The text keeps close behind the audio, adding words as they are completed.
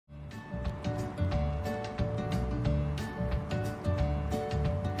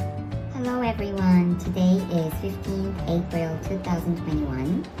Hello everyone, today is 15th April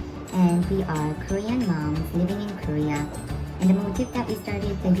 2021 and we are Korean moms living in Korea. And the motive that we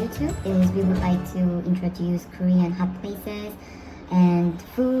started the YouTube is we would like to introduce Korean hot places and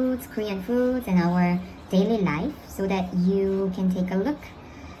foods, Korean foods and our daily life so that you can take a look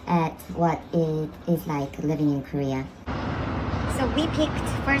at what it is like living in Korea. So we picked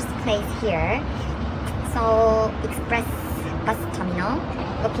first place here, Seoul Express Bus Terminal,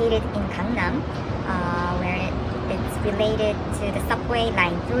 located in Gangnam, where it's related to the subway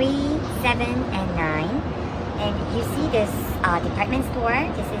line 3, 7, and 9. And you see this department store.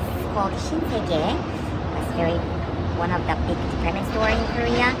 This is called Shinsegae. It's one of the big department store in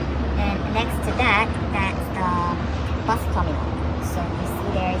Korea. And next to that, that's the bus terminal. So you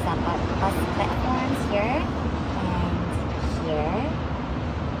see there is a bus platforms here and here.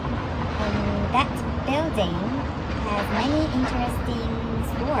 And that building has many interesting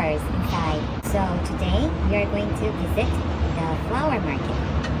stores inside. So today we are going to visit the flower market.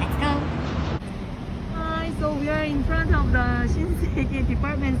 Let's go! Hi, so we are in front of the Shinsegae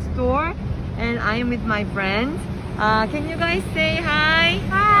department store and I am with my friends. Can you guys say hi?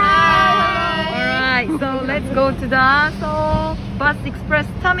 Hi! Alright, so let's go to the Seoul Bus Express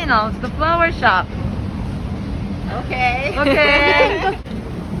Terminal, to the flower shop. Okay. Okay.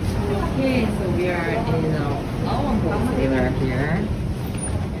 Okay, so we are in our wholesaler here.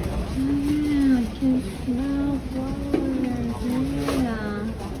 Yeah, I can smell flowers. Yeah.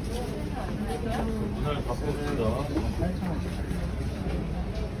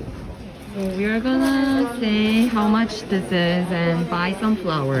 So we are gonna say how much this is and buy some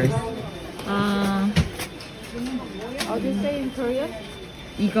flowers. How do you say in Korean?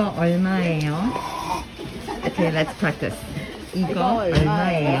 이거 얼마예요? Okay, let's practice. 이거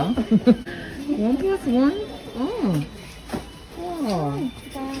얼마예요? 1 plus 1? Oh. Wow.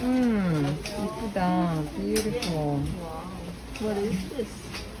 예쁘다. Beautiful. What is this?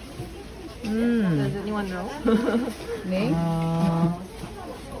 Does anyone know? 네?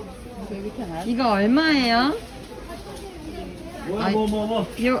 이거 얼마예요?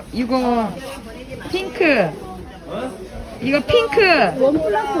 이거 핑크. 이거 핑크. 1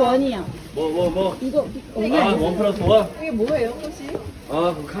 플러스 1이야. 뭐? 이거 아, 1 플러스 1? 이게 뭐예요, 혹시?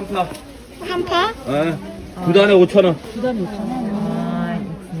 아, 그 칸파. 한파? 예. 두 단에 5,000원. 두 단에 5,000원.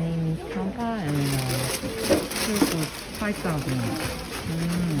 Its name is Kampa and 5,000.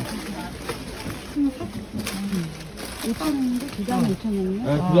 5,000원인데 두 단에 5,000원이요? 예,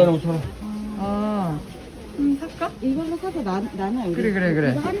 두 단에 5,000원. 살까? 이걸로 사서 나눠요. 그래.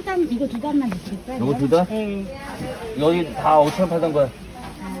 이거 한 단, 이거 두 단만 주시겠어요? 요거 두 단? 네. 여기 다 5,000원 팔던 거야.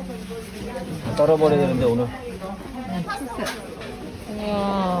 다 떨어버려야 되는데, 오늘.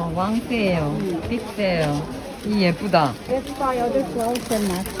 와, 왕새예요. 빅새예요. 이 예쁘다. 예뻐요. This rose so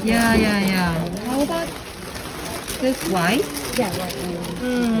much. Yeah. How about this white? Yeah, right.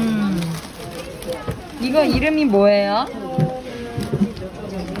 이거 이름이 뭐예요?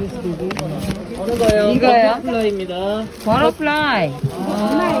 어느 거요? 이거요? 버터플라이입니다. 버터플라이.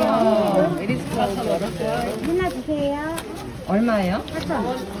 얼마예요? It is called butterfly. 하나 주세요. 얼마예요?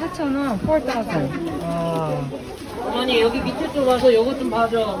 4,000원. 4,000원. 4,000. 와. 어머니, 여기 밑에 쪽 와서 요거 좀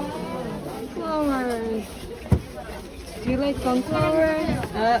봐줘. Flowers. Do you like sunflowers?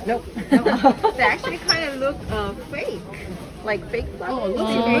 Nope. They actually kind of look fake, like fake flowers. Oh,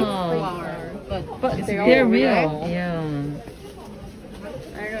 Looks fake flower, But they're they're all real. real. Yeah.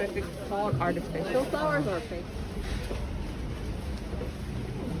 I don't know if it's called artificial flowers or fake.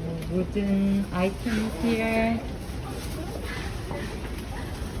 Wooden items here.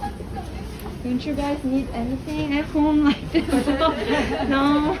 Don't you guys need anything at home like this?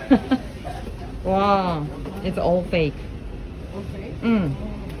 No. Wow, it's all fake. Okay.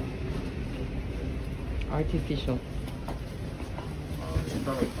 Artificial.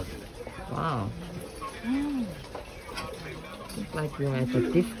 Wow. Looks like you're at the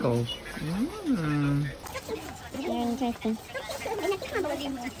disco. Very interesting.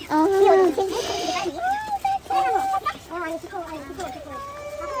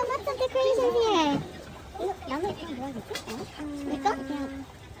 Lots of decorations here.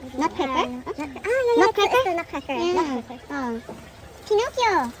 Nutcracker? Nutcracker? Nutcracker. Yeah.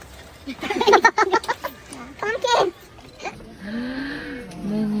 Pinocchio. Pumpkin.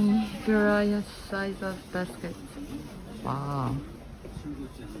 Many various size of baskets. Wow.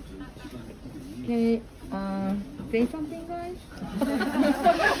 Okay, say something, guys.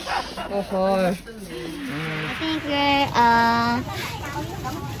 Oh, I think we're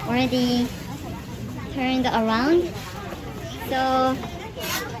already turned around. So,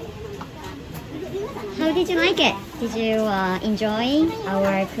 how did you like it? Did you enjoy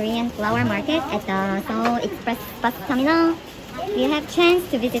our Korean flower market at the Seoul Express Bus Terminal? If you have chance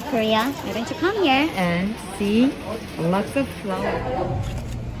to visit Korea, you're going to come here. And see lots of flowers.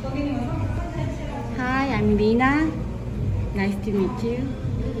 Hi, I'm Lina. Nice to meet you.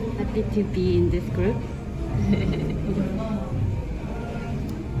 Happy to be in this group.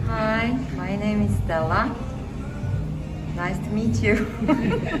 Hi, my name is Stella. Nice to meet you.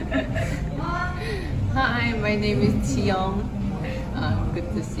 Hi, my name is Chiyoung. Good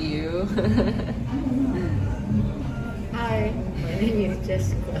to see you. Hi, my name is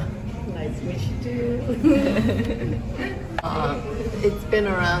Jessica. Nice to meet you too. It's been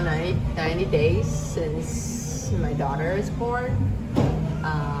around 90 days since my daughter is born.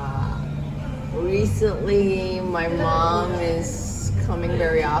 Recently, my mom is coming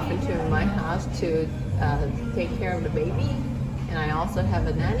very often to my house to take care of the baby, and I also have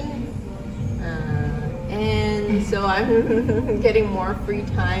a nanny. And so I'm getting more free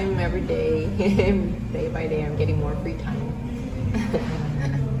time every day. Day by day, I'm getting more free time.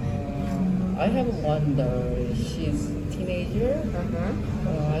 I have one daughter. She's a teenager.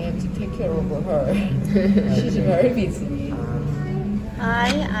 I have to take care of her. She's very busy.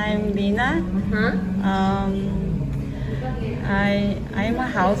 Hi, I'm Lina. I'm a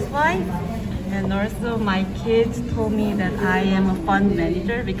housewife, and also my kids told me that I am a fund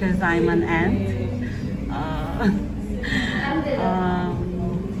manager because I'm an aunt.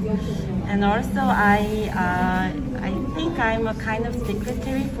 And also I think I'm a kind of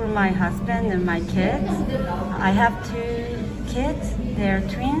secretary for my husband and my kids. I have 2 kids, they're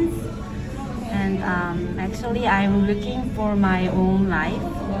twins. And actually I'm looking for my own life.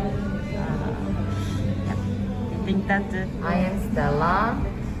 I think that's it. I am Stella,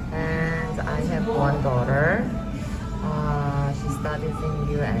 and I have one daughter. She studies in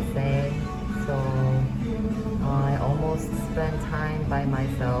USA, so I almost spend time by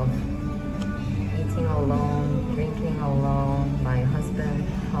myself, eating alone, drinking alone. My husband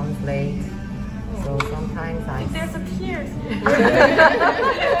comes late, so sometimes There's a tears.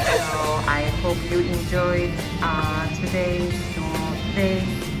 So I hope you enjoyed today's tour to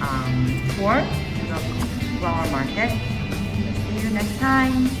the flower market. See you next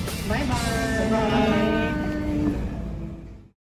time. Bye bye.